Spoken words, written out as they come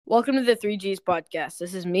Welcome to the 3Gs podcast.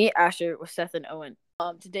 This is me, Asher, with Seth and Owen.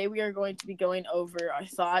 Today we are going to be going over our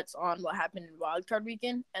thoughts on what happened in Wildcard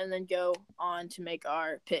weekend, and then go on to make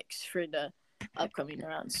our picks for the upcoming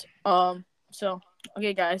rounds.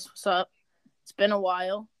 Okay, guys, what's up? It's been a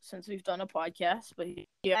while since we've done a podcast, but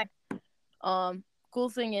yeah. Cool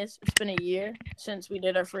thing is, it's been a year since we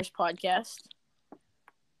did our first podcast,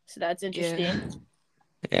 so that's interesting.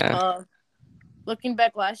 Yeah. Looking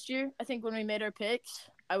back last year, I think when we made our picks,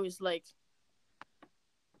 I was like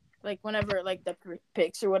whenever the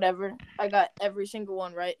picks or whatever, I got every single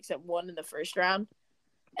one right except one in the first round,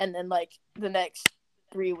 and then the next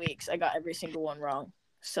 3 weeks I got every single one wrong.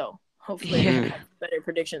 So hopefully I have better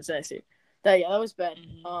predictions next year. That was bad.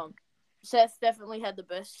 Seth definitely had the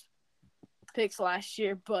best picks last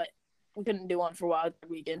year, but we couldn't do one for Wildcard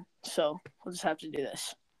weekend, so we'll just have to do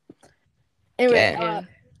this. Anyway,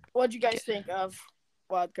 what'd you guys think of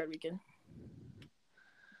Wildcard weekend?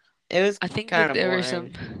 It was I think kind that of there were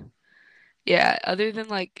boring. other than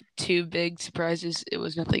two big surprises, it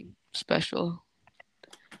was nothing special.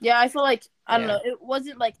 Yeah, I feel like, I don't know, it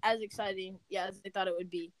wasn't as exciting as I thought it would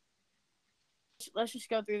be. Let's just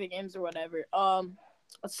go through the games or whatever.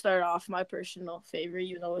 Let's start off. My personal favorite,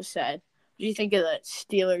 even though it was sad. What do you think of that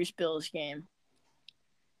Steelers-Bills game?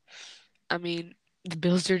 I mean, the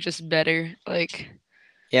Bills are just better.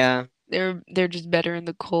 Yeah. They're just better in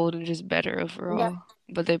the cold and just better overall. Yeah.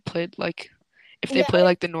 But they played if they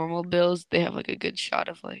play the normal Bills, they have a good shot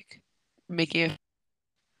of making it.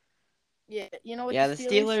 Yeah, you know what? Yeah, the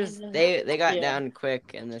Steelers they got down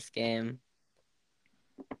quick in this game.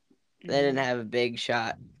 They didn't have a big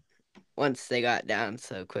shot once they got down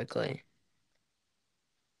so quickly.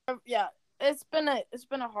 Yeah, it's been a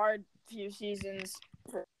hard few seasons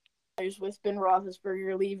for with Ben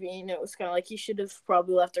Roethlisberger leaving. It was kind of like he should have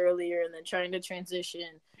probably left earlier, and then trying to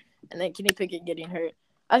transition, and then Kenny Pickett getting hurt.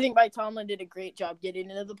 I think Mike Tomlin did a great job getting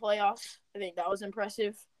into the playoffs. I think that was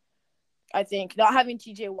impressive. I think not having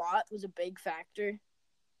TJ Watt was a big factor.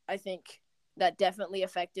 I think that definitely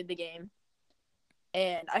affected the game.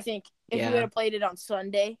 And I think if we would have played it on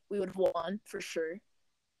Sunday, we would have won for sure.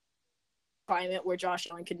 Climate where Josh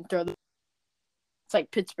Allen couldn't throw the. It's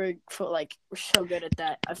like Pittsburgh, we're so good at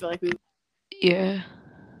that. I feel like we. Yeah.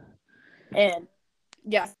 And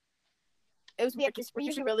yeah, it was weird because we're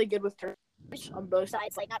usually really good with turnovers on both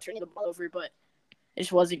sides, not turning the ball over, but it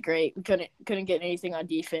just wasn't great. We couldn't get anything on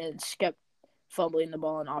defense. Kept fumbling the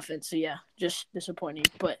ball on offense. So yeah, just disappointing.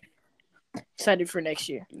 But excited for next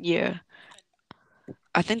year. Yeah.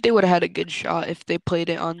 I think they would have had a good shot if they played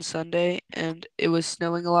it on Sunday and it was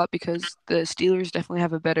snowing a lot, because the Steelers definitely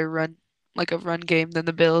have a better run game than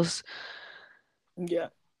the Bills. Yeah.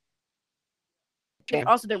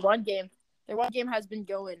 Also, their one game has been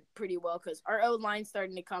going pretty well because our O-line's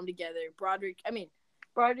starting to come together. Broderick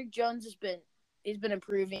Jones he's been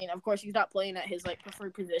improving. Of course, he's not playing at his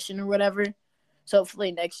preferred position or whatever. So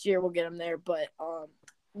hopefully next year we'll get him there. But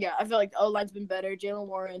yeah, I feel like the O-line's been better. Jalen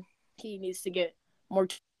Warren, he needs to get more.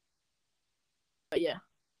 But yeah.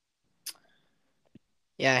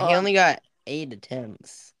 Yeah, he only got 8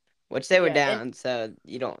 attempts, which they were down, so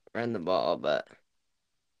you don't run the ball, but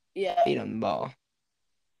feed him the ball.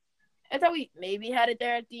 I thought we maybe had it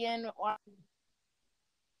there at the end.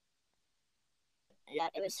 Yeah,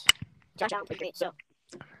 it was Josh Allen played great, so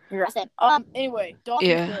you're right. Anyway,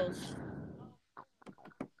 Dolphins Bills.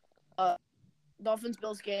 Dolphins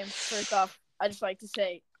Bills game. First off, I just like to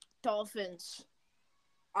say Dolphins.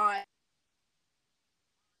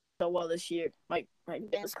 So well this year. My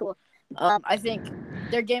game was cool. I think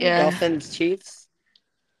their game Dolphins Chiefs.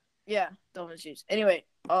 Yeah, Dolphins Chiefs. Anyway,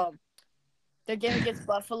 their game against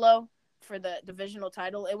Buffalo for the divisional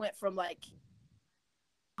title, it went from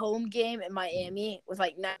home game in Miami with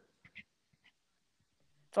to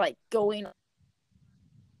going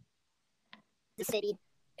the city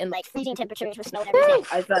in freezing temperatures with snow and everything.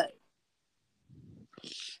 I thought.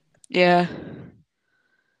 Yeah.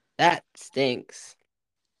 That stinks.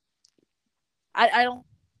 I don't.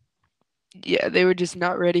 Yeah, they were just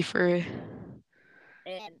not ready for it.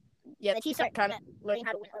 And yeah, the Chiefs are kind of learning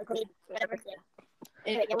how to win quickly, whatever.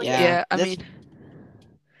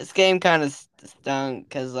 This game kind of stunk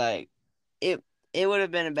because it would have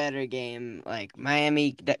been a better game.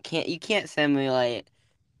 Miami you can't simulate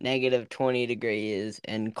negative 20 degrees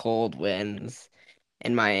and cold winds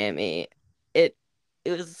in Miami. It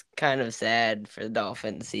was kind of sad for the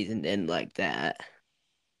Dolphins season to end like that.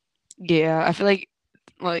 Yeah, I feel like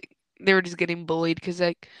they were just getting bullied because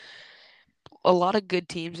a lot of good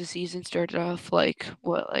teams this season started off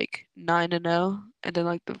 9-0, and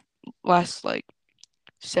then the last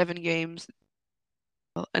 7 games,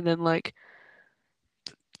 and then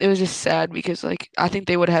it was just sad because like I think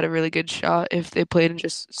they would have had a really good shot if they played in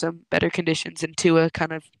just some better conditions and Tua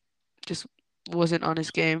kind of just wasn't on his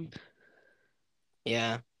game.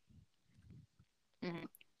 Yeah. Mhm.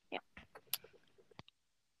 Yeah.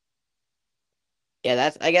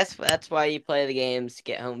 Yeah, I guess that's why you play the games to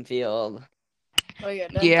get home field. Oh yeah,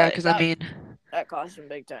 Yeah, because I mean, that cost him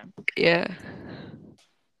big time. yeah,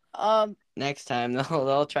 Next time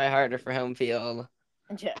they'll try harder for home field.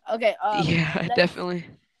 Yeah. Okay. yeah, definitely.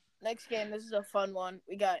 Next game. This is a fun one.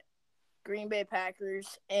 We got Green Bay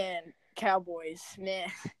Packers and Cowboys.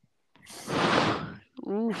 Man,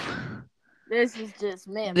 Ooh, this is just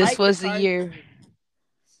this Mike was the McCarthy. year.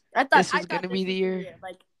 I This was thought gonna be this the was the year. year.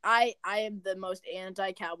 Like I am the most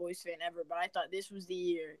anti Cowboys fan ever, but I thought this was the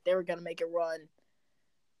year they were gonna make a run.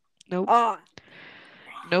 Nope. Ah,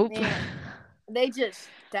 Nope. man,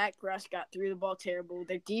 Dak Prescott threw the ball terrible.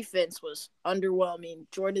 Their defense was underwhelming.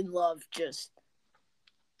 Jordan Love just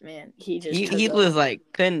he just took He over. was like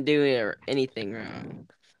couldn't do anything wrong.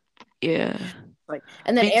 Yeah. Like,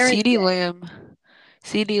 and I then mean, Aaron.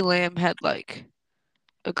 CeeDee Lamb had like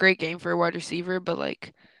a great game for a wide receiver, but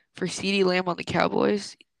like for CeeDee Lamb on the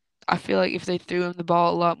Cowboys, I feel like if they threw him the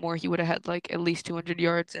ball a lot more, he would have had like at least 200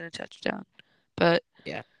 yards and a touchdown. But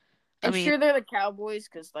Yeah. I And mean, sure, they're the Cowboys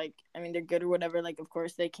because, like, I mean, they're good or whatever. Like, of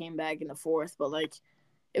course, they came back in the fourth, but like,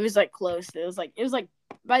 it was like close. It was like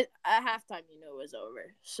by at halftime, it was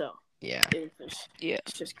over. So Yeah. it was yeah,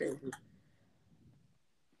 it's just crazy.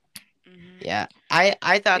 Yeah.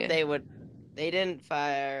 I thought yeah, they didn't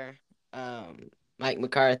fire Mike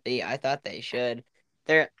McCarthy. I thought they should.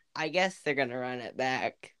 I guess they're gonna run it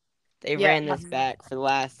back. They Yeah, ran this back for the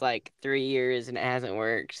last like 3 years and it hasn't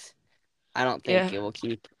worked. I don't think yeah, it will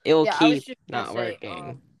keep. It will yeah. I was keep just gonna not say,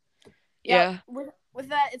 working. yeah. yeah. With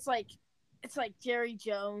that, it's like Jerry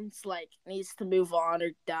Jones like needs to move on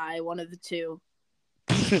or die, one of the two.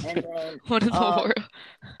 And then One of the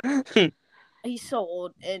world. he's so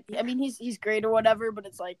old, and I mean he's great or whatever, but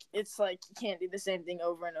it's like you can't do the same thing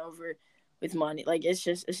over and over with money. Like it's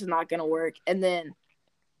just not gonna work. And then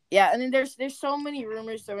yeah, and then there's so many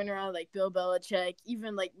rumors throwing around like Bill Belichick,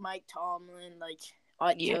 even like Mike Tomlin, like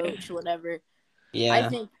Yeah, coach whatever. I Yeah.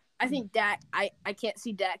 think I think Dak. I can't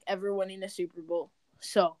see Dak ever winning a Super Bowl.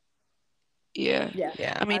 So yeah. yeah,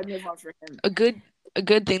 Yeah. I mean, I'd move on for him. a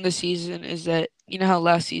good thing this season is that you know how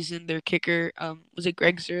last season their kicker was it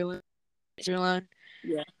Greg Zerline?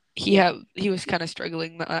 Yeah, He yeah. he was kind of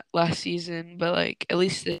struggling last season, but like at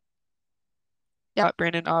least they got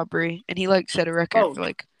Brandon Aubrey, and he like set a record Oh, for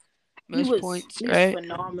like he most was points, he was right?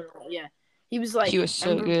 phenomenal. Yeah, he was He like was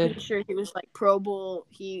so I'm good. pretty sure he was like Pro Bowl.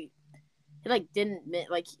 He like didn't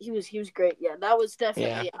like he was great. Yeah, that was Yeah.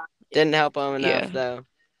 definitely Didn't help him enough Yeah. though.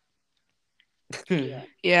 yeah.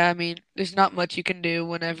 Yeah, I mean, there's not much you can do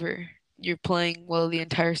whenever you're playing well the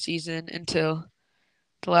entire season until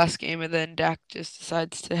the last game, and then Dak just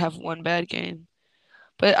decides to have one bad game.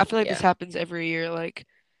 But I feel like this Yeah. happens every year. Like,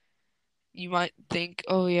 you might think,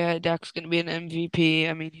 oh, yeah, Dak's going to be an MVP.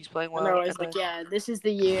 I mean, he's playing And they're well. always And like, then yeah, this is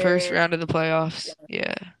the first year. round of the playoffs.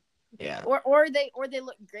 Yeah. Yeah. Yeah. Or they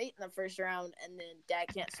look great in the first round, and then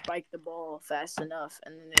Dak can't spike the ball fast enough,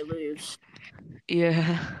 and then they lose.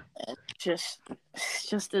 Yeah. It's just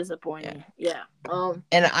Yeah. disappointing. Yeah.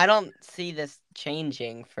 And I don't see this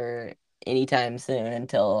changing for anytime soon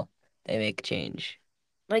until they make a change.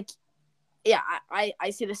 Like, yeah, I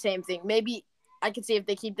see the same thing. Maybe I could see if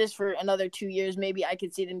they keep this for another 2 years. Maybe I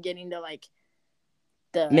could see them getting to like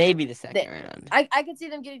Maybe the the second round. I could see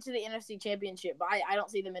them getting to the NFC Championship, but I don't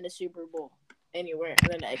see them in a Super Bowl anywhere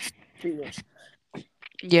in the next 2 years.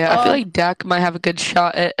 Yeah, I feel like Dak might have a good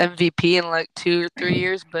shot at MVP in like 2 or 3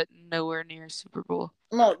 years, but nowhere near Super Bowl.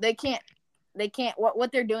 No, they can't. They can't.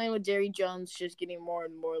 What they're doing with Jerry Jones, just getting more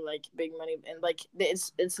and more like big money, and like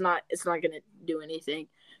it's not gonna do anything.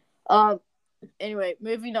 Um. Anyway,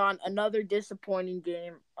 moving on. Another disappointing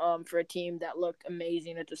game. For a team that looked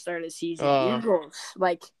amazing at the start of the season. Eagles.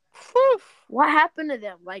 Like, what happened to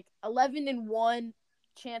them? Like 11-1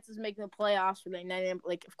 chances making the playoffs for like 9.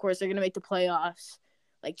 Like, of course they're gonna make the playoffs.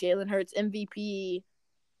 Like Jalen Hurts MVP.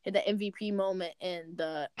 Hit the MVP moment and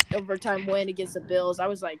the overtime win against the Bills. I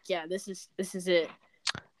was like, yeah, this is it.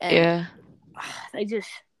 And Yeah. they just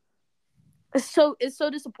it's so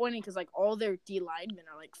disappointing because like all their D linemen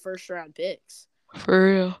are like first round picks. For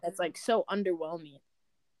real. That's like so underwhelming.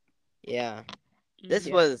 Yeah.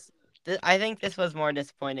 Mhm. I think this was more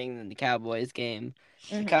disappointing than the Cowboys game.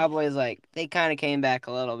 The Mhm. Cowboys, like, they kind of came back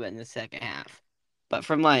a little bit in the second half. But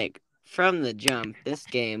from the jump, this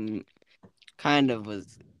game kind of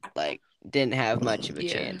was, like, didn't have much of a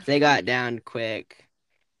Yeah. chance. They got down quick,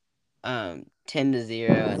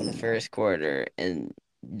 10-0 in the first quarter, and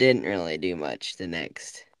didn't really do much the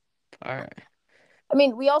next part. I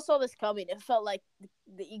mean, we all saw this coming. It felt like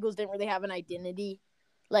the Eagles didn't really have an identity.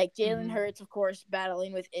 Like Jalen Mhm. Hurts, of course,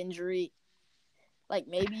 battling with injury. Like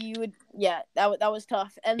maybe you would, yeah, that was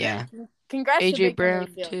tough. And then Yeah. congrats to AJ Baker Brown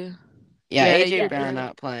Mayfield. too. Yeah, Yeah, AJ AJ Yeah, Brown Brown. not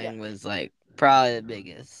yeah. playing was like probably the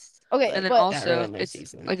biggest. Okay, And Like then but that also ruined their it's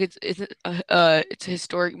season. like it's a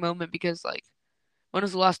historic moment because like when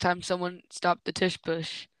was the last time someone stopped the tush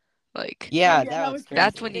push? Like oh Yeah, yeah, that that was was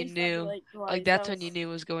that's crazy. when crazy. you They said knew. like Like twice. That that's when you was knew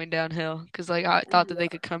it was going downhill because like I thought that yeah. they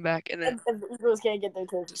could come back and then If the Eagles can't get their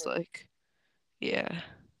touch. just like yeah.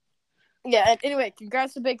 Yeah. And anyway,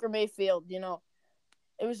 congrats to Baker Mayfield. You know,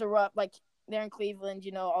 it was a rough like there in Cleveland.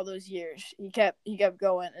 You know, all those years he kept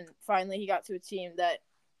going, and finally he got to a team that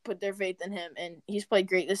put their faith in him, and he's played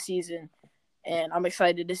great this season. And I'm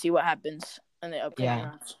excited to see what happens in the upcoming Yeah.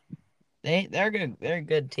 rounds. They're good. They're a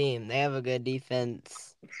good team. They have a good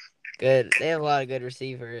defense. Good. They have a lot of good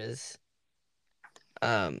receivers.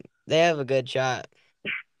 They have a good shot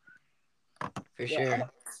for Yeah, and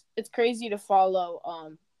sure. it's crazy to follow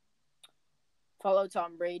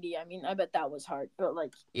Tom Brady. I mean, I bet that was hard, but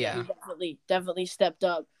like, yeah, he Yeah. definitely stepped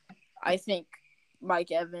up. I think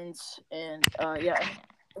Mike Evans and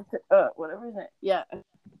whatever is it? Yeah, I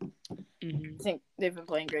Mhm. think they've been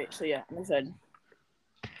playing great. So yeah, I'm excited.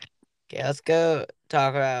 Okay, let's go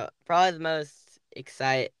talk about probably the most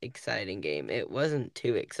exciting game. It wasn't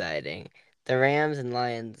too exciting. The Rams and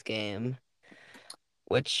Lions game,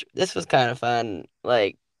 which this was kind of fun.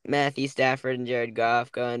 Like Matthew Stafford and Jared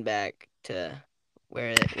Goff going back to where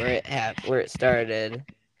it started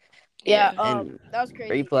Yeah, Yeah. and that was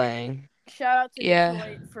crazy. replaying. Shout out to Yeah.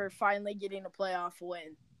 Detroit for finally getting a playoff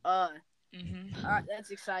win. Mhm. That's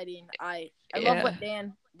exciting. I love Yeah. what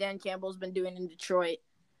Dan Campbell's been doing in Detroit.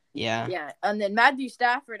 Yeah. Yeah, and then Matthew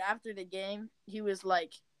Stafford after the game, he was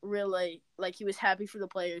like really like he was happy for the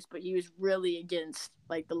players, but he was really against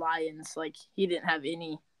like the Lions. Like he didn't have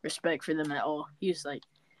any respect for them at all. He was like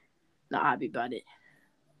not happy about it.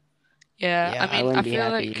 Yeah. Yeah, I I mean, I wouldn't be feel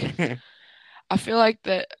happy like either. I feel like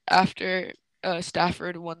that after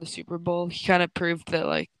Stafford won the Super Bowl, he kind of proved that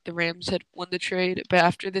like the Rams had won the trade. But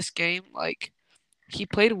after this game, like he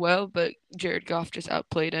played well, but Jared Goff just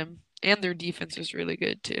outplayed him, and their defense was really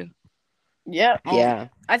good too. Yeah, Yeah.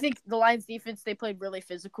 I think the Lions defense they played really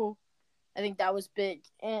physical. I think that was big,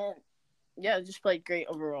 and yeah, just played great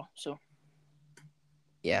overall. So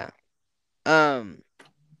Yeah. Um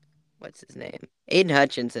what's his name? Aiden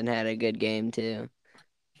Hutchinson had a good game too.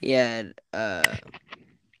 He had uh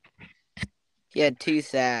he had 2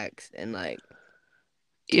 sacks and like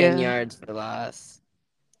 10 Yeah, yards for loss.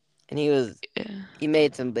 And yeah, he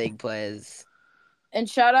made some big plays. and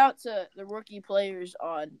shout out to the rookie players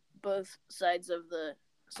on both sides of the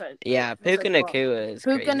side. Yeah, Both Puka sides of the ball. Nakua is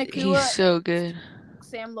Puka crazy. he's Nakua so and good.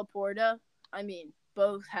 Sam Laporta. I mean,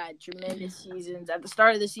 both had tremendous seasons at the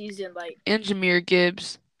start of the season. Like, And Jameer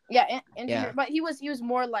Gibbs. yeah, and Jameer, Yeah. but he was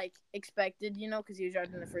more like expected, you know, because he was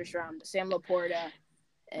drafted in the first round. But Sam Laporta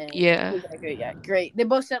and Yeah. Puka Nakua, yeah, great. They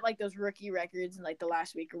both set like those rookie records in like the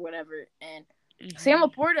last week or whatever. And Sam Hmm.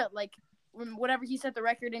 Laporta, like, whenever he set the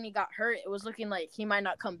record and he got hurt, it was looking like he might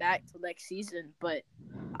not come back till next season. But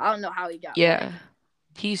I don't know how he got back. Yeah,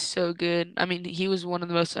 he's so good. I mean, he was one of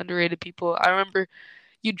the most underrated people. I remember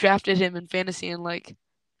you drafted him in fantasy in like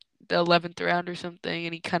the 11th round or something,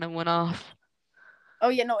 and he kind of went off. Oh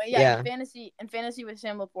yeah, no, yeah. Yeah. In fantasy with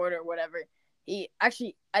Sam Laporta or whatever. He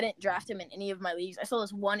actually, I didn't draft him in any of my leagues. I saw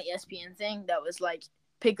this one ESPN thing that was like,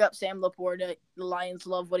 pick up Sam Laporta. The Lions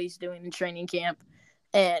love what he's doing in training camp,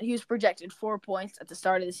 and he was projected 4 points at the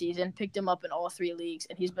start of the season. Picked him up in all three leagues,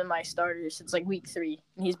 and he's been my starter since like week 3,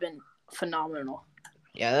 and he's been phenomenal.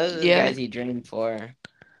 Yeah, those are the Yeah. guys you dream for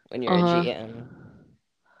when you're a Uh huh. GM.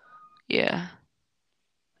 Yeah.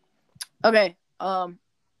 Okay,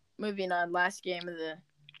 moving on. Last game of the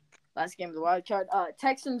wild card.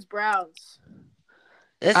 Texans Browns.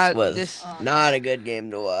 This was This. not a good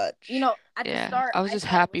game to You watch. know, at the Yeah. start, I was I just thought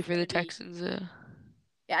it happy was for the gonna be. Texans.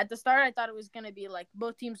 Yeah, at the start, I thought it was going to be like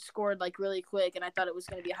both teams scored like really quick, and I thought it was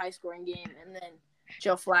going to be a high scoring game. And then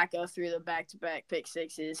Joe Flacco threw the back to back pick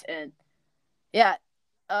sixes. And yeah,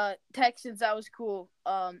 Texans, that was cool.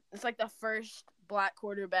 It's like the first black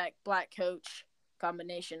quarterback, black coach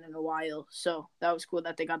combination in a while. So that was cool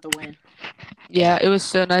that they got the win. Yeah, it was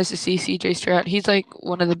so nice to see CJ Stroud. He's like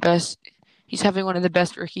one of the best. He's having one of the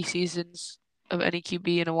best rookie seasons of any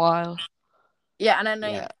QB in a while. Yeah, and I know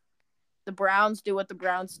Yeah. the Browns do what the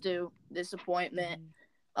Browns do. Disappointment.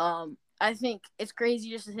 Mhm. I think it's crazy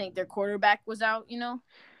just to think their quarterback was out. You know,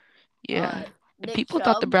 Yeah. And Nick people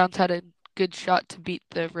thought the Chubb. Browns had a good shot to beat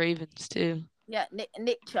the Ravens too. Yeah,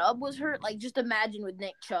 Nick Chubb was hurt. Like, just imagine with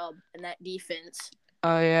Nick Chubb and that defense.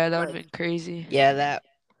 Oh yeah, that would have Like, been crazy.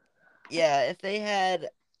 Yeah, if they had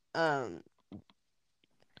um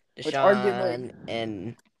which arguably, Deshaun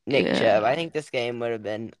and Nick Chubb, I Yeah. think this game would have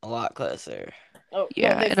been a lot closer. oh no,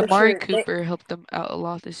 Yeah, they and for Amari sure. Cooper helped them out a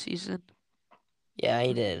lot this season. Yeah,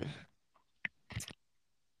 he did.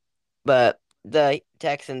 But the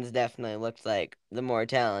Texans definitely looked like the more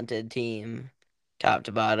talented team, top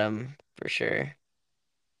to bottom, for sure.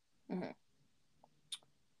 Mhm.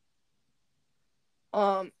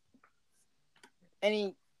 Um,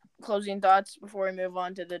 any closing thoughts before we move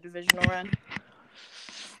on to the divisional round?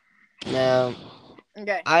 No,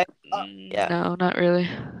 Okay. I yeah, No, not really.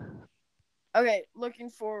 Okay. Looking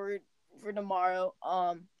forward for tomorrow.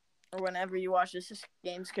 Or whenever you watch this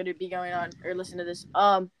game's could it be going on or listen to this.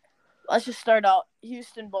 Let's just start out.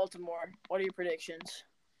 Houston, Baltimore. What are your predictions?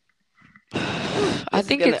 I this is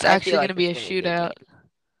think gonna. it's I feel actually going like to be this a is gonna be a good shootout. game.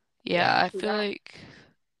 Yeah, Yeah, I feel like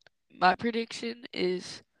my prediction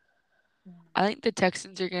is I think the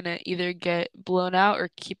Texans are going to either get blown out or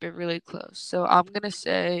keep it really close. So I'm going to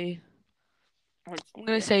say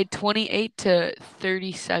 28 to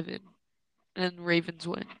 37 and Ravens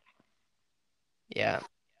win. yeah.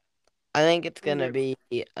 I think it's gonna Yeah. be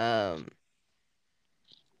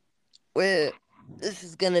where this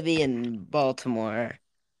is gonna be in Baltimore.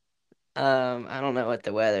 I don't know what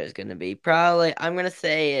the weather is gonna be. Probably, I'm gonna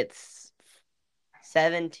say it's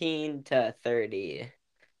 17 to 30.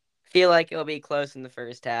 Feel like it'll be close in the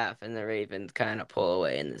first half, and the Ravens kind of pull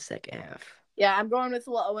away in the second half. Yeah, I'm going with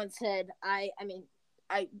what Owen said. I mean,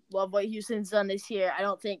 I love what Houston's done this year. I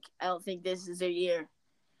don't think this is their year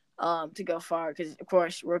to go far because of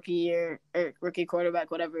course rookie year or rookie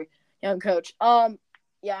quarterback, whatever, young coach.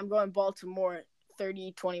 Yeah, I'm going Baltimore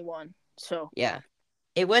 30-21. So Yeah,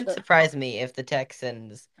 it would so surprise me if the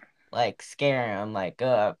Texans like scare them, like go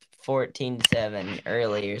up 14-7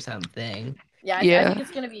 early or something. yeah, I think Yeah.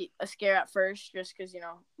 it's gonna be a scare at first, just because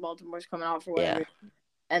Baltimore's coming off or Yeah, whatever,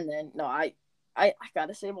 and then no, I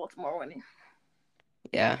gotta say Baltimore winning.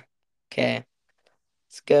 yeah. Okay,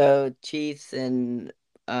 let's go Chiefs and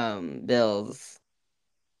Bills.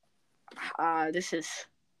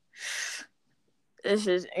 This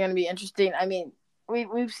is gonna be interesting. I mean,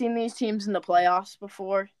 we've seen these teams in the playoffs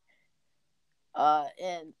before,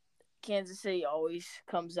 and Kansas City always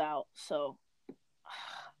comes out. So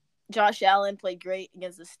Josh Allen played great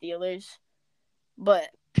against the Steelers, but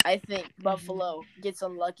I think Buffalo gets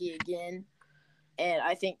unlucky again, and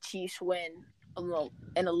I think Chiefs win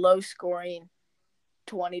in a low scoring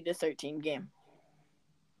 20-13 game.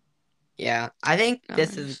 Yeah, I think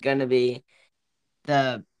this is Nice. gonna be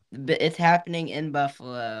the it's happening in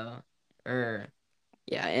Buffalo, or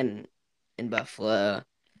yeah, in Buffalo.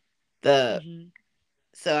 The Mhm.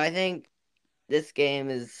 So I think this game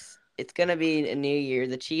it's gonna be a new year.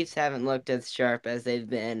 The Chiefs haven't looked as sharp as they've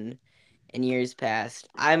been in years past.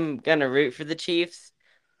 I'm gonna root for the Chiefs,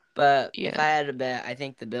 but if Yeah. I had to bet, I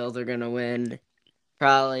think the Bills are gonna win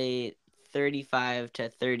probably 35 to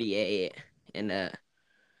 38 in a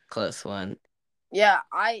close one. Yeah,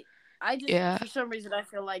 I just Yeah. for some reason I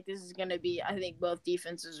feel like this is gonna be. I think both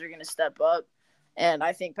defenses are gonna step up, and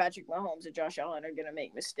I think Patrick Mahomes and Josh Allen are gonna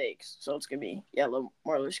make mistakes. So it's gonna be a little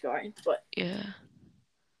more low scoring. But Yeah.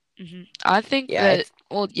 I think Yeah, that it's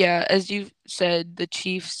well, yeah, as you said, the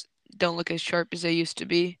Chiefs don't look as sharp as they used to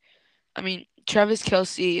be. I mean, Travis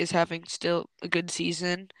Kelsey is having still a good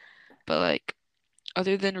season, but like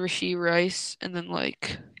other than Rasheed Rice and then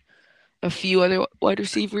like a few other wide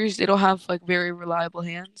receivers, they don't have like very reliable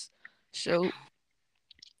hands. So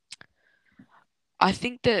I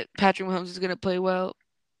think that Patrick Mahomes is gonna play well,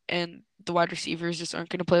 and the wide receivers just aren't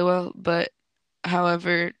gonna play well. But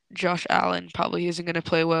however, Josh Allen probably isn't gonna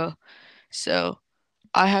play well. So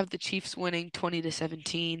I have the Chiefs winning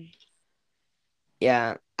 20-17.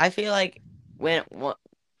 yeah. I feel like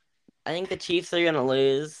I think the Chiefs are gonna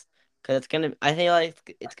lose because it's gonna. I feel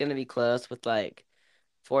like it's gonna be close with like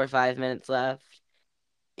 4 or 5 minutes left.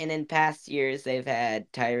 And in past years, they've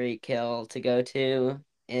had Tyreek Hill to go to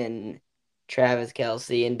and Travis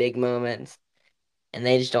Kelsey in big moments, and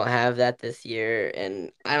they just don't have that this year.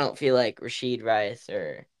 And I don't feel like Rasheed Rice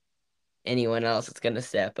or anyone else is gonna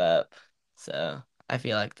step up. So I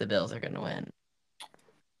feel like the Bills are gonna win.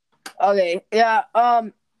 okay, yeah.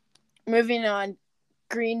 Moving on,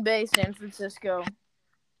 Green Bay, San Francisco.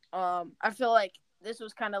 I feel like this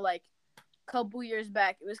was kind of like a couple years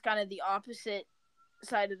back. It was kind of the opposite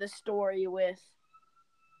side of the story with.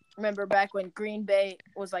 Remember back when Green Bay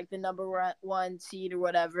was like the number one seed or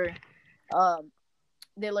whatever. Um,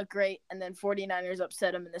 they looked great, and then 49ers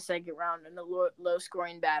upset them in the second round in a low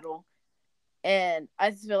scoring battle. and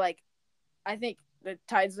I think the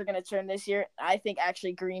tides are going to turn this year. I think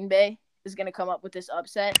actually Green Bay is going to come up with this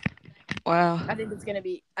upset. Wow. I think it's going to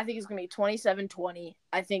be 27-20.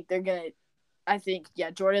 I think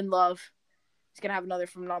yeah, Jordan Love is going to have another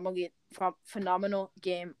phenomenal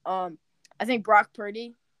game. I think Brock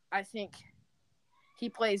Purdy, I think he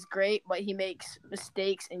plays great, but he makes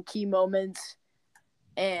mistakes in key moments.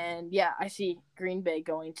 And yeah, I see Green Bay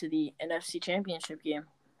going to the NFC Championship game.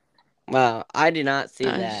 Well, I do not see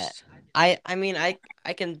that. Nice. I mean I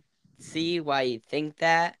can see why you think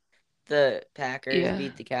that. The Packers Yeah.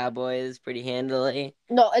 beat the Cowboys pretty handily,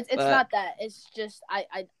 No, it's but not that. It's just I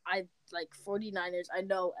like 49ers. I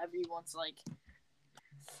know everyone's like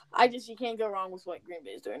you can't go wrong with what Green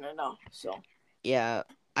Bay is doing right now. So yeah,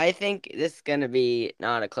 I think this is gonna be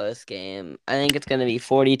not a close game. I think it's gonna be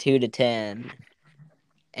 42-10,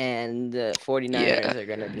 and the Yeah. 49ers are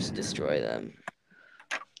gonna just destroy them.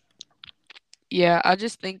 Yeah, I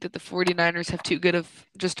just think that the 49ers have too good of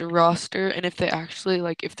just a roster, and if they actually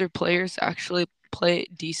like if their players actually play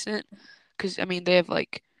decent, because I mean they have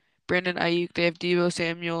like Brandon Ayuk, they have Deebo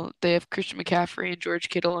Samuel, they have Christian McCaffrey and George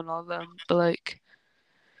Kittle and all of them, but like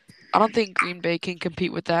I don't think Green Bay can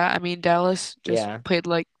compete with that. I mean Dallas just Yeah, played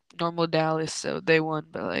like normal Dallas, so they won,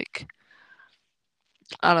 but like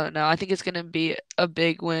I don't know. I think it's gonna be a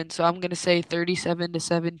big win, so I'm gonna say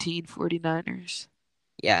 37-17 49ers.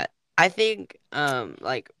 yeah. I think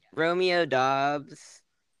like Romeo Dobbs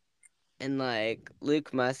and like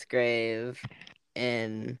Luke Musgrave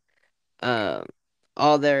and um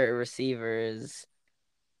all their receivers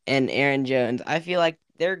and Aaron Jones. I feel like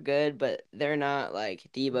they're good, but they're not like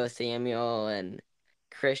Deebo Samuel and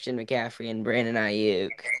Christian McCaffrey and Brandon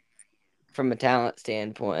Ayuk from a talent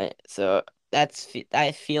standpoint. So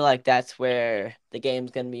I feel like that's where the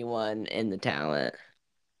game's gonna be won in the talent,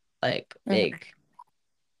 like Mhm. big.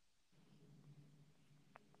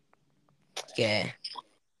 Yeah,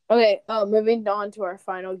 Okay, moving on to our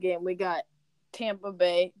final game, we got Tampa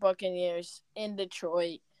Bay Buccaneers in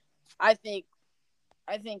Detroit. I think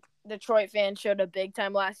I think Detroit fans showed a big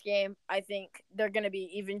time last game. I think they're gonna be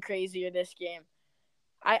even crazier this game.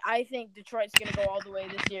 I think Detroit's gonna go all the way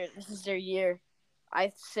this year. This is their year.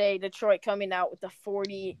 I say Detroit coming out with a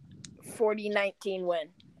 40-19 win.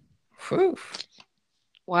 whew,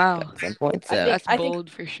 Wow. got some points I up. think That's I think bold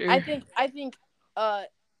for I sure. think I think uh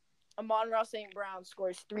Amon-Ra St. Brown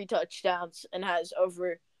scores 3 touchdowns and has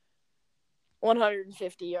over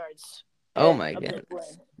 150 yards Oh and my a big goodness.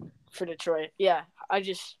 win for Detroit. Yeah,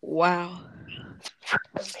 Wow.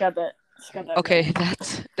 I just got that Okay, going.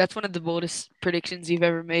 that's one of the boldest predictions you've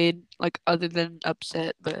ever made, like other than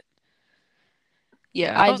upset, but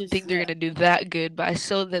yeah, I don't think they're Yeah. gonna do that good, but I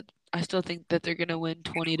still think that they're gonna win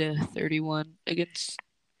 20-31 against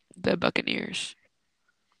the Buccaneers.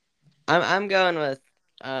 I'm going with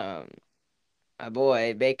um my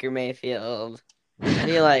boy Baker Mayfield. I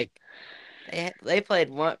feel like they played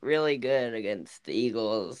one really good against the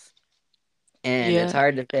Eagles, and it's Yeah,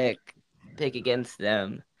 hard to pick against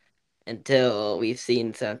them until we've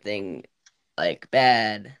seen something like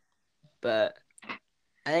bad. But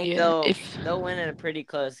I think yeah. If they'll win in a pretty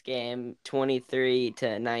close game,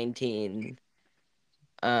 23-19.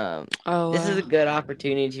 Um, oh this is a wow, good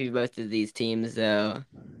opportunity for both of these teams, though.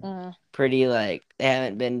 Mm. Pretty like they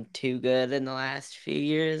haven't been too good in the last few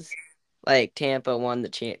years. Like Tampa won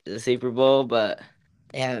the Super Bowl, but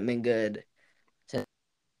they haven't been good. So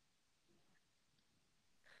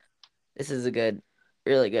this is a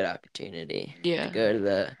really good opportunity to yeah. go to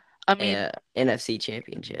the I mean, NFC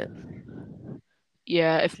Championship.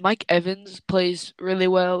 yeah. If Mike Evans plays really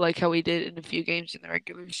well, like how he did in a few games in the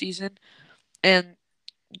regular season, and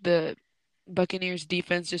the Buccaneers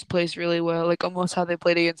defense just plays really well, like almost how they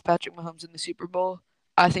played against Patrick Mahomes in the Super Bowl.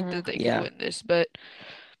 I think Mhm. that they could Yeah, win this, but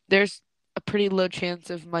there's a pretty low chance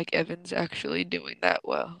of Mike Evans actually doing that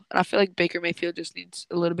well. And I feel like Baker Mayfield just needs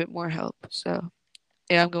a little bit more help. So,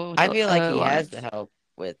 yeah, I'm going with I the feel like he has the Lions. help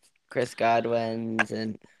with Chris Godwin's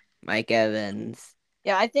and Mike Evans.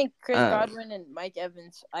 Yeah, I think Chris Um, Godwin and Mike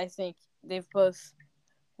Evans. I think they've both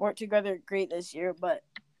worked together great this year. But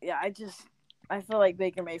yeah, I feel like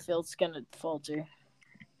Baker Mayfield's gonna falter.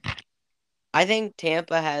 I think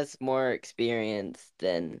Tampa has more experience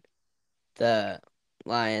than the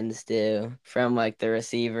Lions do from like the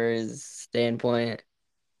receivers standpoint.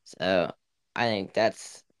 So I think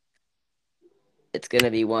it's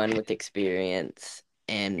gonna be one with experience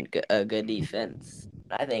and a good defense.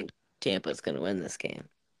 I think Tampa's gonna win this game.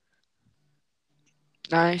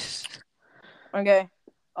 Nice. Okay.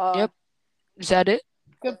 Uh, Yep. Is that it?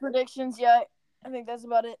 good predictions. Yeah, I think that's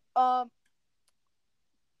about it.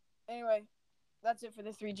 Anyway, that's it for the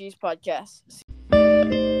 3Gs podcast.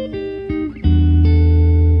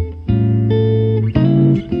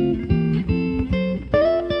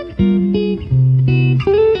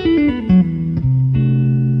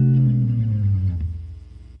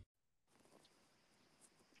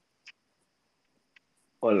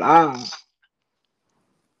 Hola.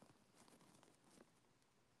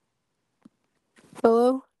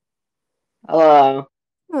 Hello? Hello.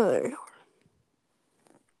 Oh,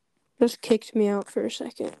 just kicked me out for a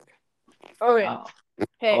second. Okay. Oh,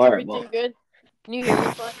 Hey, horrible. everything good? Can you hear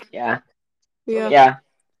me fine? Yeah. Yeah. Yeah.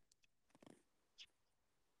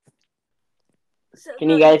 Can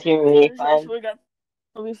you guys hear me fine?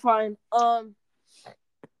 We'll be fine.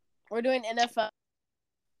 We're doing NFL.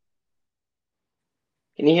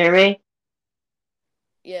 Can you hear me?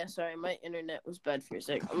 Yeah, sorry, my internet was bad for a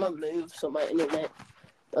sec. I'm gonna move so my internet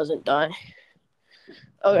doesn't die.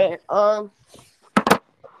 Okay.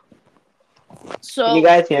 So Can you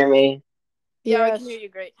guys hear me? yeah, I Yes. can hear you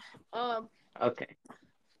great. Okay.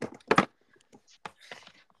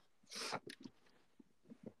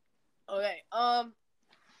 Okay.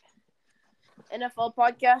 NFL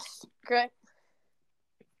podcast, correct?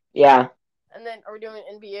 Yeah. And then are we doing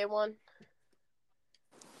NBA one?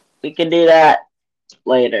 We can do that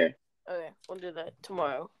later. Okay, we'll do that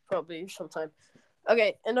tomorrow, probably sometime.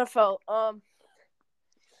 Okay, NFL.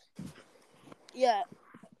 Yeah.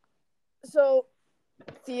 So,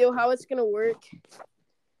 Theo, how it's gonna work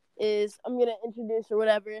is I'm gonna introduce or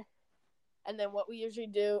whatever, and then what we usually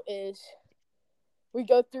do is we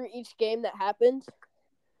go through each game that happened,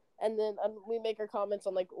 and then we make our comments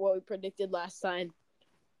on like what we predicted last time,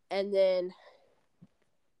 and then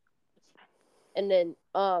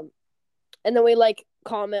we like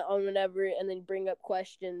comment on whatever, and then bring up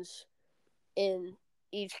questions in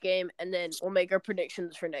each game, and then we'll make our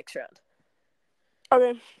predictions for next round.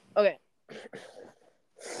 Okay.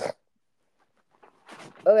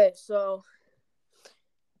 Okay, so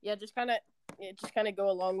yeah, just kind of go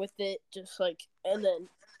along with it, just like, and then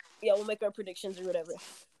yeah, we'll make our predictions or whatever,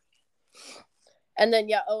 and then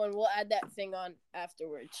yeah, and we'll add that thing on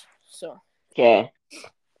afterwards. So Okay.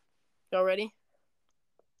 y'all ready?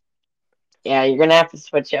 Yeah, you're gonna have to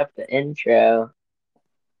switch up the intro.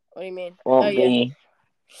 What do you mean? Won't be.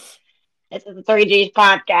 This is the 3Gs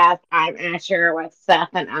podcast. I'm Asher with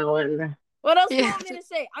Seth and Owen. What else do you want me to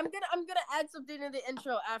say? I'm gonna add something in the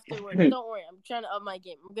intro afterwards. Don't worry, I'm trying to up my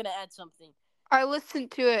game. I'm gonna add something. I listened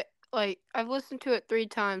to it, I've listened to it 3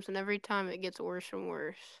 times, and every time it gets worse and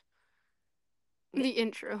worse. The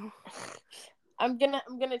intro. I'm gonna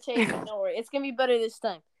change it. Don't worry, it's gonna be better this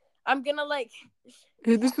time. I'm gonna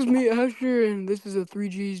Hey, this is me, Asher, and this is a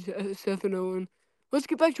 3Gs, Seth and Owen. Let's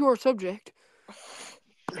get back to our subject.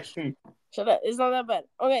 Shut up. It's not that bad.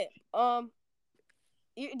 Okay.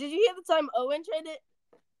 Did you hear the time Owen traded?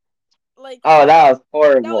 Oh, that was That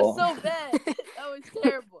horrible. was so bad. That was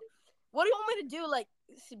terrible. What do you want me to do? Like,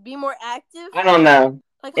 be more active? I don't know.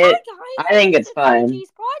 Like, hi guys. I think it's fine.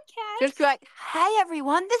 3Gs podcast. Just be like, hi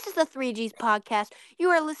everyone, this is the 3Gs podcast. You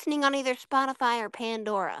are listening on either Spotify or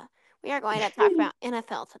Pandora. We are going to talk about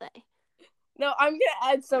NFL today. No, I'm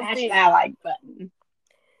gonna add Smash something. that like button.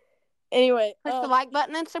 Anyway, Push the like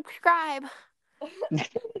button and subscribe.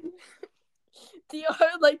 Theo, I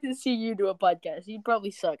would like to see you do a podcast. You'd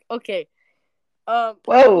probably suck. Okay.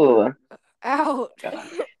 Whoa. Ouch.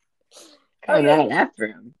 Coming out after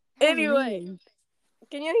him. Anyway,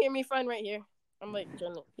 can you hear me fine right here? I'm like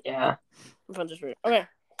trying to. Yeah. My phone's just weird. Okay.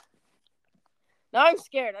 Now I'm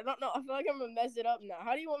scared. I don't know. I feel like I'm gonna mess it up now.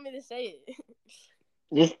 How do you want me to say it?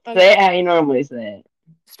 Just say it how you normally say it.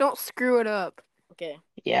 Just don't screw it up. Okay.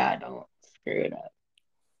 Yeah, don't screw it up.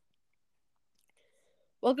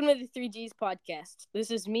 Welcome to the 3Gs podcast.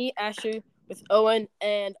 This is me, Asher, with Owen,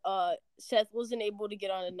 and Seth wasn't able to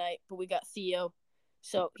get on tonight, but we got Theo.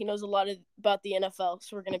 So he knows a lot about the NFL,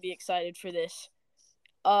 so we're gonna be excited for this.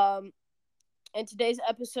 In today's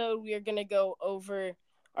episode, we are gonna go over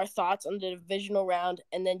our thoughts on the divisional round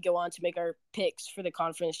and then go on to make our picks for the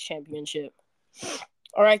conference championship.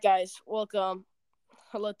 All right, guys, welcome.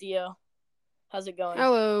 Hello, Theo. How's it going?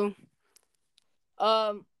 Hello.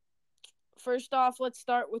 First off, let's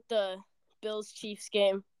start with the Bills-Chiefs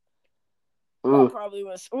game. Ooh. That probably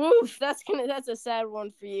was. Oof, that's a sad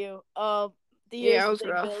one for you. Theo's a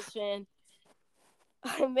big rough. Bills fan.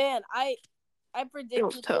 Man, I predicted It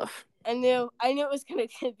was tough. I knew it was gonna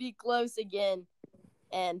be close again,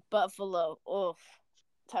 and Buffalo. Oh,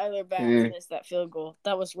 Tyler Bass missed that field goal.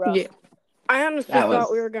 That was rough. Yeah. I honestly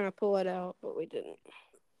thought we were gonna pull it out, but we didn't.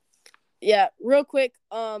 Yeah, real quick.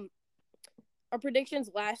 Our predictions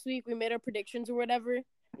last week. We made our predictions or whatever.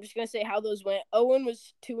 I'm just gonna say how those went. Owen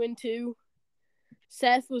was 2-2.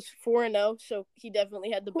 Seth was 4-0, so he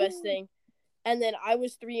definitely had the best thing. And then I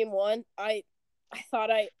was 3-1. I thought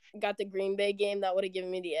I got the Green Bay game. That would have given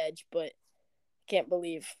me the edge, but can't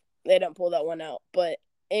believe they didn't pull that one out. But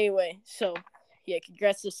anyway, so yeah,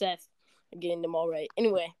 congrats to Seth for getting them all right.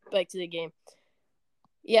 Anyway, back to the game.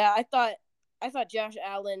 Yeah, I thought Josh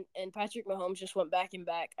Allen and Patrick Mahomes just went back and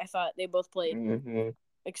back. I thought they both played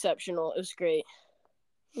exceptional. It was great.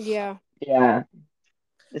 Yeah. Yeah.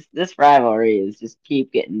 This rivalry is just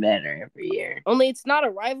keep getting better every year. Only it's not a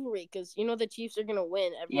rivalry because you know the Chiefs are gonna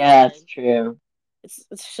win every time. Yeah, that's true.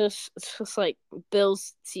 It's just like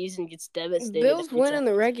Bills' season gets devastated. Bills win in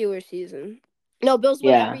the regular season. No, Bills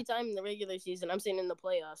win every time in the regular season. I'm saying in the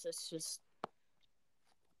playoffs. It's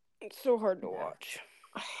so hard to watch.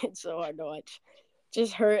 It's so hard to watch.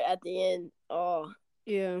 Just hurt at the end. Oh.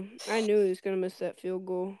 Yeah, I knew he was gonna miss that field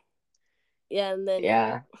goal. Yeah, and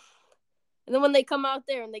then when they come out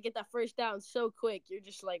there and they get that first down so quick, you're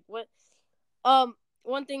just like, what?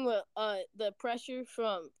 One thing with the pressure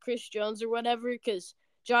from Chris Jones or whatever, because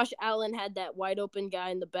Josh Allen had that wide open guy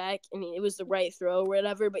in the back, and it was the right throw or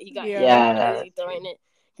whatever, but he got crazy throwing it.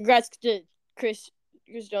 Congrats to Chris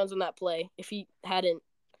Jones on that play. If he hadn't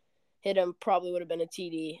hit him, probably would have been a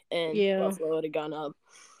TD, and Buffalo would have gone up.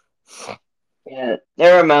 Yeah,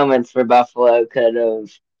 there were moments where Buffalo could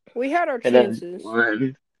have. We had our chances.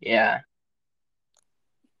 Won. Yeah.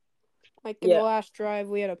 Like in the last drive,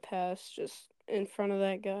 we had a pass just in front of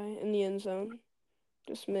that guy in the end zone.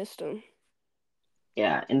 Just missed him.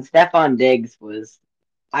 Yeah, and Stephon Diggs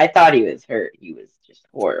I thought he was hurt. He was just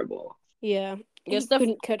horrible. Yeah, he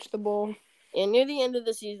couldn't catch the ball. And near the end of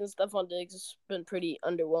the season, Stephon Diggs has been pretty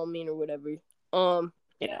underwhelming or whatever.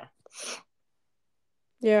 Yeah.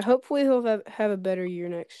 Yeah, hopefully he'll have a better year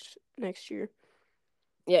next year.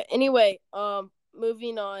 Yeah, anyway,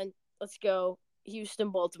 moving on. Let's go.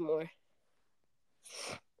 Houston, Baltimore.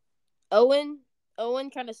 Owen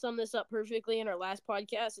kind of summed this up perfectly in our last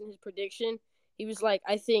podcast in his prediction. He was like,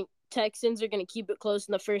 I think Texans are going to keep it close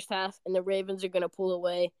in the first half, and the Ravens are going to pull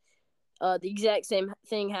away. The exact same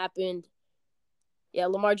thing happened. Yeah,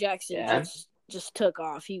 Lamar Jackson just took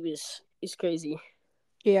off. He's crazy.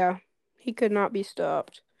 Yeah, he could not be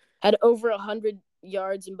stopped. Had over 100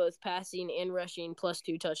 yards in both passing and rushing, plus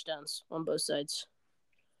 2 touchdowns on both sides.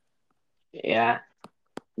 Yeah.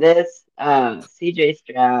 This CJ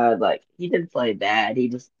Stroud, he didn't play bad. He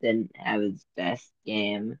just didn't have his best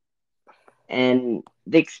game. And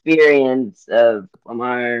the experience of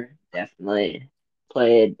Lamar definitely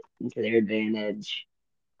played into their advantage.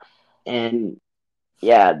 And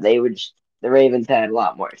yeah, the Ravens had a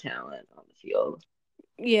lot more talent on the field.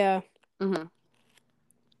 Yeah. Mm-hmm.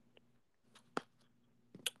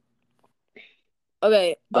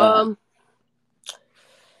 Okay.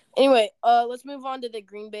 Anyway, let's move on to the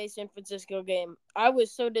Green Bay San Francisco game. I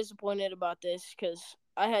was so disappointed about this because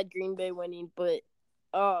I had Green Bay winning, but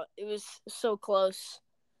it was so close.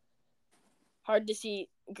 Hard to see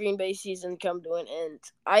Green Bay season come to an end.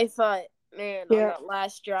 I thought, on that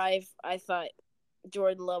last drive, I thought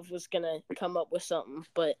Jordan Love was gonna come up with something,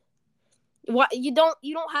 but you don't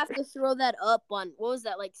have to throw that up on what was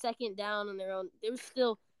that, like second down on their own. There was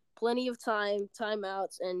still plenty of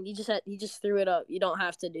timeouts, and he just threw it up. You don't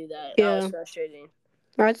have to do that. Yeah. That was frustrating.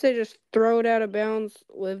 I'd say just throw it out of bounds,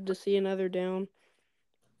 live to see another down.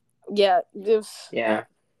 Yeah, it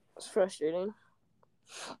was frustrating.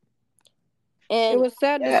 And it was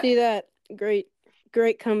sad to see that great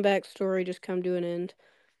comeback story just come to an end.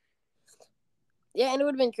 Yeah, and it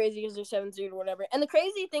would have been crazy because they're 7-0 or whatever. And the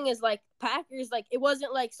crazy thing is, Packers, it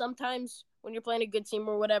wasn't like sometimes when you're playing a good team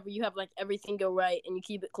or whatever, you have, everything go right and you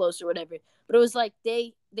keep it close or whatever. But it was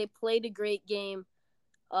they played a great game.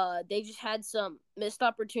 They just had some missed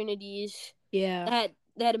opportunities. Yeah.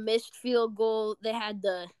 They had a missed field goal. They had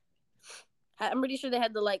I'm pretty sure they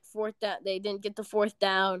had the, fourth down. They didn't get the fourth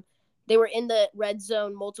down. They were in the red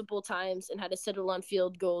zone multiple times and had to settle on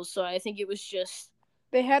field goals. So I think it was just...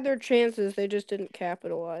 They had their chances. They just didn't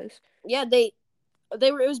capitalize. Yeah, it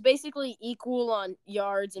was basically equal on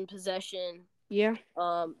yards and possession. Yeah.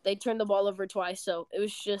 They turned the ball over twice, so it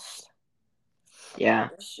was just... Yeah.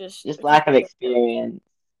 It was just lack of experience.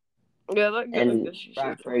 Yeah, and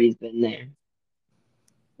Brock Purdy's been there.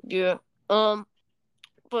 Yeah.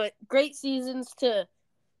 But great seasons to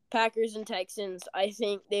Packers and Texans. I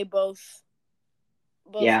think they both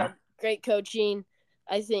have great coaching.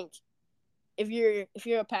 I think if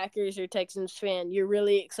you're a Packers or Texans fan, you're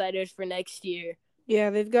really excited for next year. Yeah,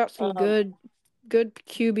 they've got some good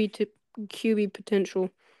QB potential.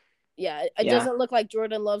 Yeah, it doesn't look like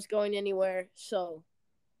Jordan Love's going anywhere, so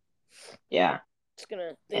yeah, it's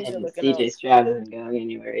gonna. And CJ Stroud isn't going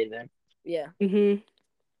anywhere either. Yeah. Mhm.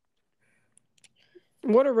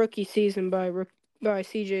 What a rookie season by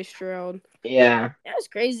C.J. Stroud. Yeah. That's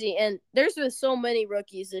crazy. And there's been so many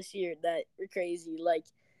rookies this year that are crazy. Like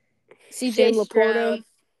CJ Sam Laporta. Stroud.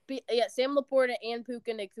 Yeah, Sam Laporta and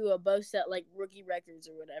Puka Nakua both set like rookie records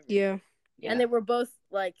or whatever. Yeah. And Yeah. they were both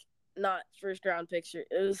like not first round picks. It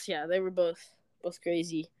was they were both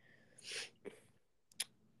crazy.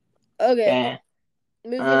 Okay, Okay.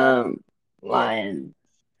 moving on. Yeah. Lions.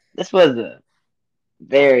 This was a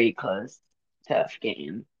very close, tough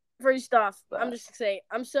game, First off, I'm but just gonna say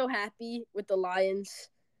I'm so happy with the Lions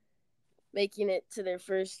making it to their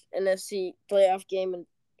first NFC playoff game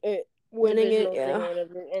and Winning it, divisional thing yeah. or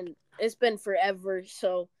whatever. And it's been forever.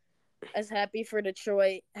 So I was happy for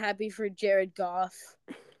Detroit, happy for Jared Goff.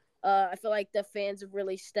 I feel like the fans have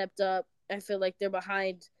really stepped up. I feel like they're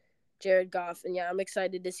behind Jared Goff, and yeah, I'm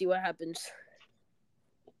excited to see what happens.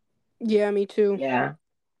 Yeah, me too. yeah.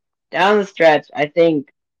 Down the stretch, I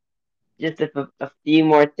think just if a few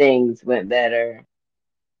more things went better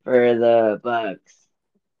for the Bucks,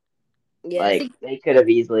 Yeah, like they could have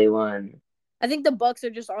easily won. I think the Bucks are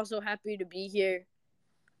just also happy to be here.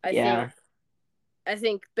 I think Yeah. I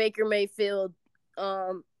think Baker Mayfield,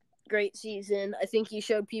 great season. I think he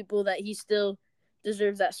showed people that he still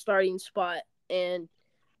deserves that starting spot. And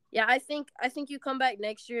yeah, I think you come back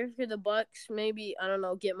next year for the Bucks. Maybe I don't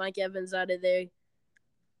know, get Mike Evans out of there.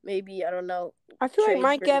 Maybe I don't know, I feel like trade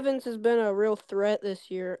Mike for. Evans has been a real threat this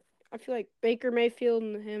year. I feel like Baker Mayfield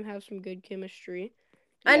and him have some good chemistry.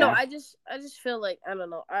 I know. Yeah. I just feel like I don't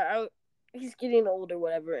know. He's getting old or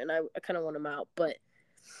whatever, and I kind of want him out. But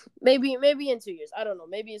maybe in 2 years. I don't know.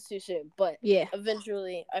 Maybe it's too soon. But Yeah.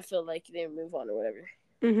 eventually, I feel like they move on or whatever.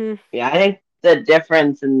 Mhm. Yeah, I think the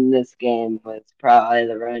difference in this game was probably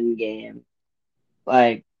the run game.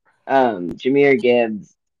 Like, Jameer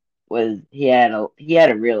Gibbs he had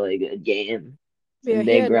a really good game. Yeah, Some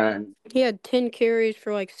big runs. he had 10 carries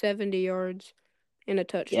for like 70 yards and a Yeah.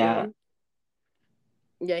 touchdown.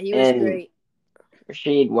 Yeah, he was And great.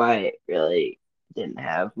 Rashid White really didn't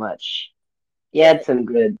have much. He Yeah, had some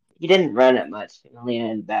good. He didn't run it much. He only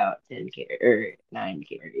had about 9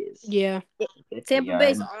 carries, Yeah. 50 Tampa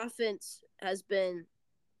Bay's yards. offense has been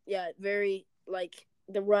very like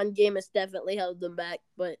the run game has definitely held them back,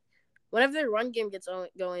 but whenever their run game gets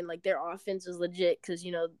going, like their offense is legit because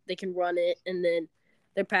they can run it, and then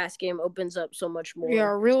their pass game opens up so much Yeah,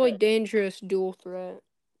 more. a really So, dangerous dual threat.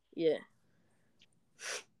 yeah,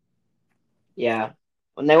 Yeah.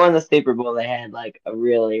 When they won the Super Bowl, they had like a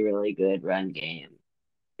really, really good run game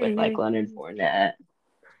with like Mhm. Leonard Fournette,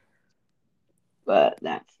 but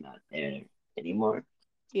that's not there anymore.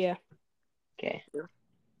 Yeah. Okay.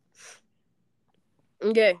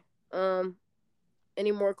 okay.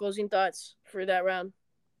 Any more closing thoughts for that round?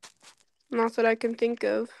 Not that I can think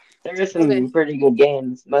of. There were Okay. some pretty good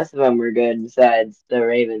games. Most of them were good besides the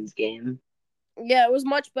Ravens game. Yeah, it was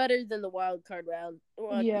much better than the wild card round.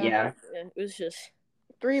 Well, Yeah. Yeah. yeah, it was just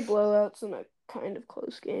 3 blowouts in a kind of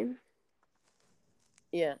close game.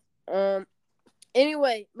 yeah.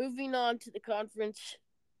 Anyway, moving on to the conference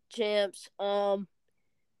champs.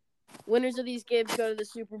 Winners of these games go to the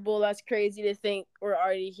Super Bowl. That's crazy to think we're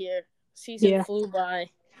already here. Season Yeah. flew by.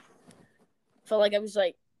 Felt like I was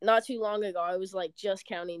like not too long ago. I was like just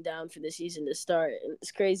counting down for the season to start, and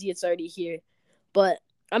it's crazy. It's already here, but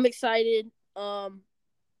I'm excited. Who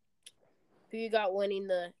you got winning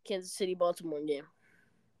the Kansas City Baltimore game?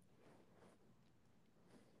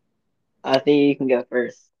 I think you can go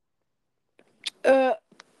first.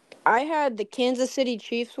 I had the Kansas City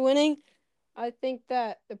Chiefs winning. I think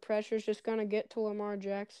that the pressure's just going to get to Lamar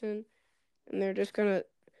Jackson, and they're just going to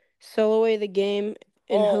sell away the game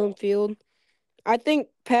in home Oh, field. I think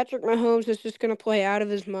Patrick Mahomes is just going to play out of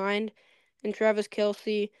his mind, and Travis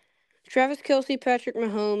Kelce, Patrick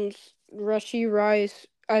Mahomes, Rashee Rice,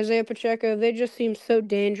 Isaiah Pacheco, they just seem so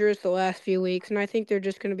dangerous the last few weeks, and I think they're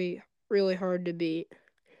just going to be really hard to beat.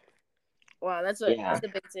 wow, Yeah. that's a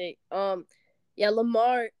big take. Yeah,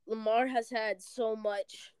 Lamar has had so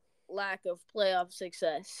much lack of playoff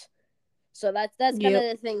success, so that's kind of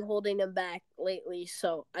Yep. the thing holding him back lately.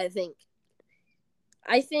 So I think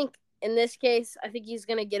in this case, I think he's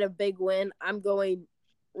gonna get a big win. I'm going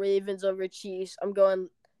Ravens over Chiefs. I'm going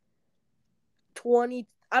 20.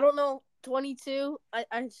 I don't know, 22.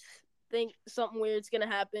 I think something weird's gonna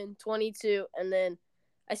happen. 22, and then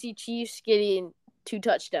I see Chiefs getting 2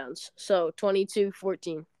 touchdowns. So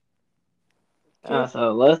 22-14. Oh, Okay.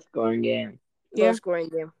 so low scoring game. Low Yeah. scoring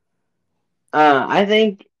game. I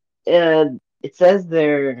think it says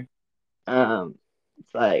they're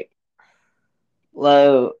it's like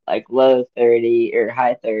low 30 or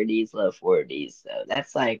high 30s, low 40s. So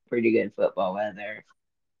that's like pretty good football weather.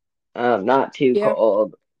 Not too Yeah.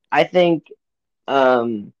 cold. I think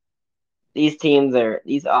um these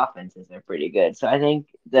offenses are pretty good. So I think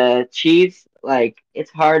the Chiefs, like,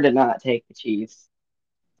 it's hard to not take the Chiefs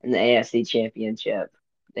in the AFC Championship.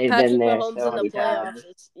 They've been Patrick there Mahomes so in the many times.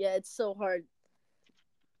 playoffs. It's so hard.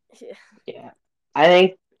 Yeah. I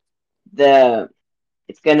think the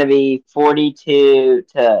it's gonna be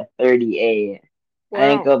 42-38. I think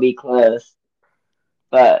Wow. it'll be close,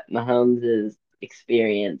 but Mahomes'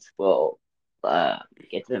 experience will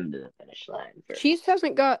get them to the finish line for Chiefs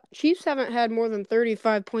haven't had more than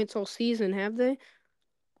 35 points all season, have they?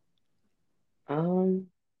 um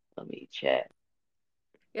let me check.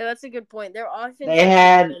 Yeah, that's a good point. Their offense They has just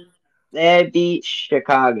had been. they beat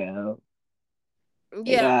Chicago.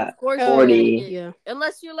 They Yeah, got of course you're gonna 40. get. Yeah.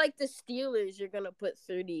 Unless you're like the Steelers, you're gonna put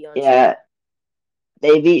 30 on Yeah, Chicago.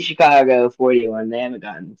 they beat Chicago 41. They haven't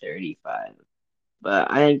gotten 35. But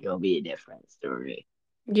I think it'll be a different story.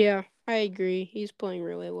 Yeah, I agree. He's playing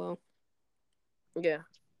really well. Yeah,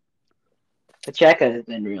 Pacheco has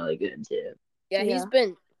been really good too. yeah, he's Yeah.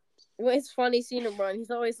 been. Well, it's funny seeing him run.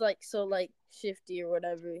 He's always like so like shifty or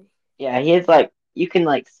whatever. Yeah, he is like you can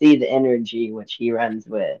like see the energy which he runs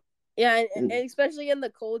with. Yeah, And and especially in the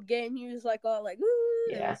cold game, he was like all like, "Woo!"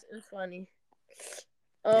 yeah, It was funny. It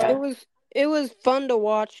yeah, Um, was it was fun to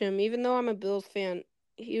watch him, even though I'm a Bills fan.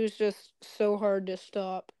 He was just so hard to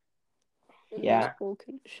stop in these yeah, cold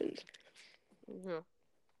conditions. mhm.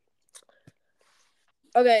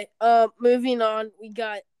 Okay. Moving on, we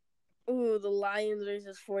got the Lions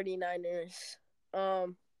versus 49ers.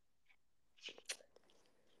 Um,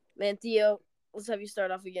 man, Theo, let's have you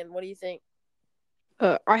start off again. What do you think?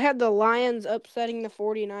 I had the Lions upsetting the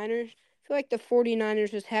 49ers. I feel like the 49ers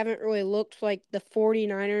just haven't really looked like the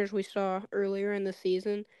 49ers we saw earlier in the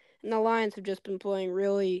season. And the Lions have just been playing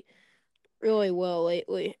really, really well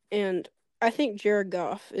lately. And I think Jared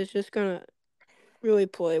Goff is just going to really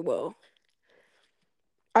play well.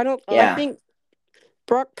 I yeah, Um, think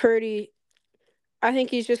Brock Purdy, I think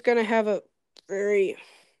he's just going to have a very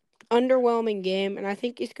underwhelming game. And I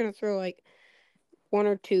think he's going to throw like one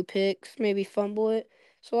or two picks, maybe fumble it.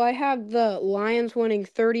 So I have the Lions winning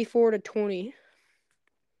 34-20.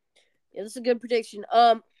 yeah, this is a good prediction.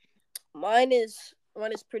 Mine is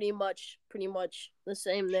pretty much the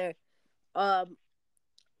same there. Um,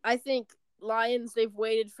 I think Lions. They've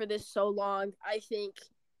waited for this so long. I think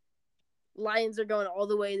Lions are going all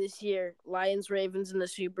the way this year. Lions Ravens in the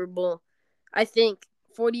Super Bowl. I think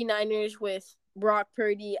 49ers with Brock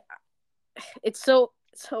Purdy. It's so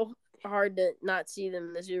hard to not see them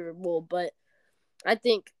in the Super Bowl, but I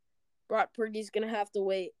think Brock Purdy's gonna have to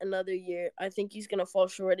wait another year. I think he's gonna fall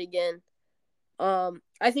short again.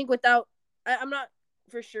 I think I'm not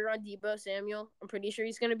for sure on Debo Samuel. I'm pretty sure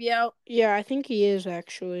he's gonna be out. Yeah, I think he is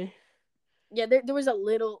actually. Yeah, there was a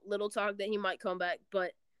little talk that he might come back,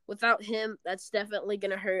 but without him, that's definitely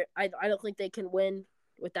gonna hurt. I don't think they can win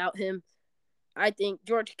without him. I think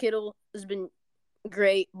George Kittle has been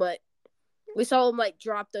great, but we saw him like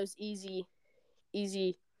drop those easy,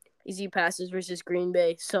 easy passes versus Green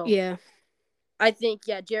Bay. So Yeah. I think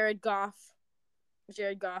Jared Goff.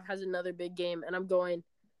 Jared Goff has another big game, and I'm going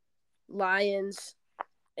Lions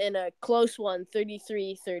in a close one,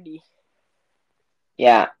 33-30.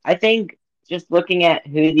 yeah. I think just looking at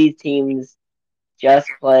who these teams just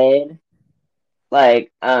played,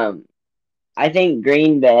 like I think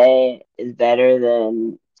Green Bay is better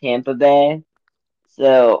than Tampa Bay.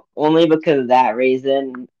 So only because of that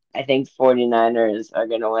reason, I think 49ers are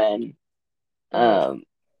gonna win. Mm-hmm. Um,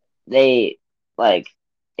 they like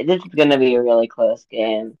this is gonna be a really close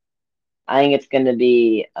game. I think it's gonna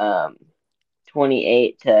be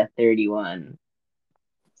 28-31.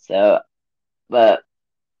 So, but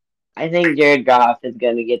I think Jared Goff is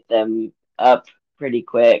gonna get them up pretty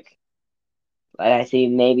quick. Like I see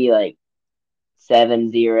maybe like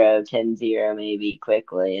 7-0, 10-0 maybe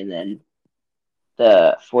quickly, and then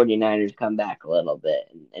the 49ers come back a little bit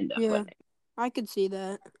and end up Yeah. winning. I could see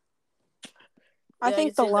that. I Yeah, I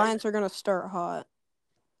think can the see that. Lions are going to start hot.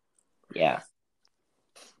 Yeah.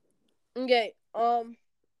 Okay.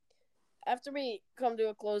 After we come to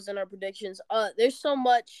a close in our predictions, there's so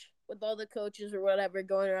much with all the coaches or whatever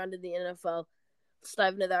going around in the NFL. Let's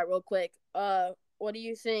dive into that real quick. What do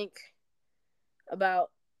you think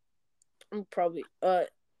about probably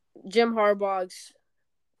Jim Harbaugh's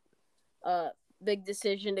uh big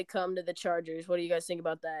decision to come to the Chargers? What do you guys think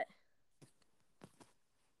about that?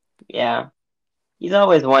 Yeah. He's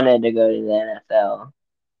always wanted to go to the NFL,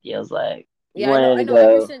 feels like. He Yeah, I know. wanted I to know.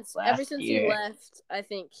 Ever go since last he year. left, I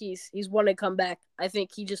think he's wanted to come back. I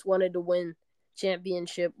think he just wanted to win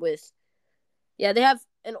championship with. Yeah, they have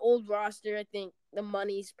an old roster. I think the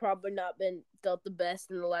money's probably not been dealt the best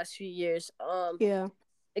in the last few years. Yeah.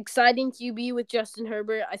 Exciting QB with Justin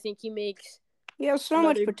Herbert. I think he makes He has so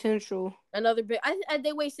much potential. another big.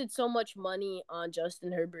 They wasted so much money on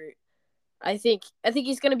Justin Herbert. I think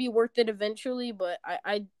he's gonna be worth it eventually, but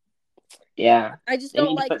Yeah. I just They don't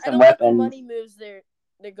need to like put I some don't like the weapons. money moves they're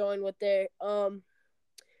going with there.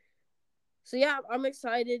 So yeah, I'm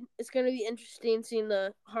excited. It's gonna be interesting seeing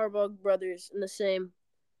the Harbaugh brothers in the same.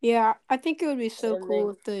 Yeah, I think it would be so Same cool thing.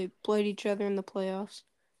 if they played each other in the playoffs.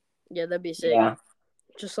 Yeah, that'd be sick. Yeah.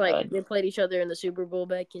 Just like they played each other in the Super Bowl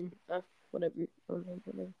back in whatever.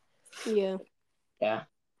 Yeah. Yeah.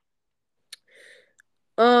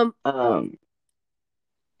 Um.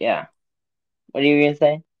 Yeah. What are you gonna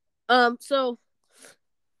say? So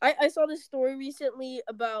I saw this story recently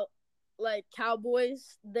about like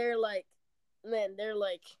Cowboys. They're like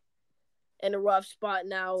in a rough spot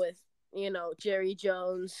now with Jerry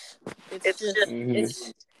Jones. It's just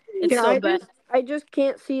it's Yeah, so bad. I just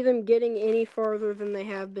can't see them getting any farther than they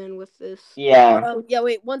have been with this. Yeah. Yeah,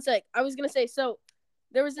 wait, one sec. I was gonna say, so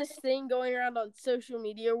there was this thing going around on social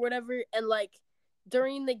media or whatever, and like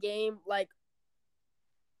during the game, like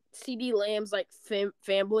CD Lamb's like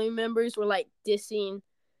family members were like dissing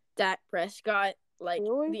Dak Prescott like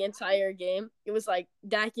the entire game. It was like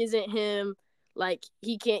Dak isn't him, like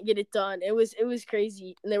he can't get it done. It was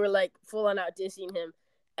crazy, and they were like full on out dissing him,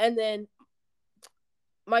 and then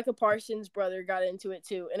Micah Parsons' brother got into it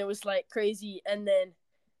too, and it was like crazy, and then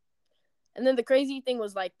the crazy thing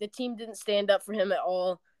was like the team didn't stand up for him at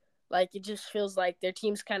all. Like it just feels like their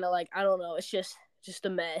team's kind of like I don't know. It's just a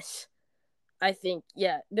mess. I think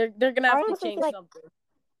they're gonna have to change something.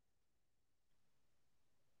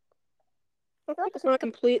 I feel like it's not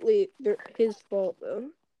completely his fault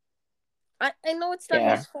though. I know it's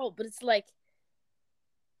not his fault, but it's like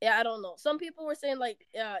I don't know. Some people were saying like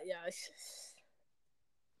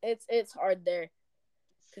it's hard there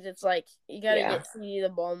because it's like you gotta get CD the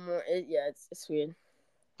ball more. It's weird.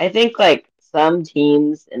 I think like some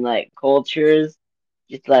teams and like cultures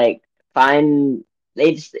just like find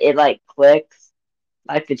it like clicks.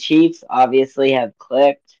 Like the Chiefs obviously have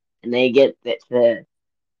clicked and they get the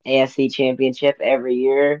AFC championship every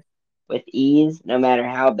year with ease, no matter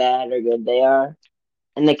how bad or good they are.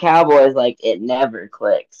 And the Cowboys, like it never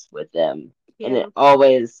clicks with them. And it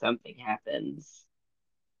always something happens.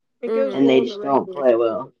 And they just don't play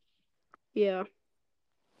well. Yeah.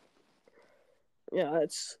 Yeah,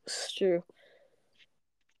 it's true.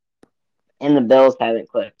 And the Bills haven't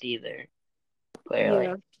clicked either. Clearly.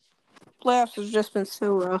 Yeah. Playoffs has just been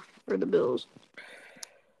so rough for the Bills.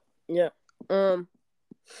 Yeah.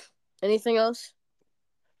 Anything else?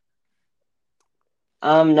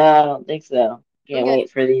 No, I don't think so. Can't wait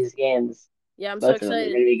for these games. Yeah, I'm Both so of them are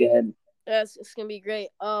excited. gonna be good. Yes, it's gonna be great.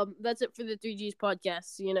 That's it for the 3Gs podcast.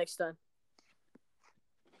 See you next time.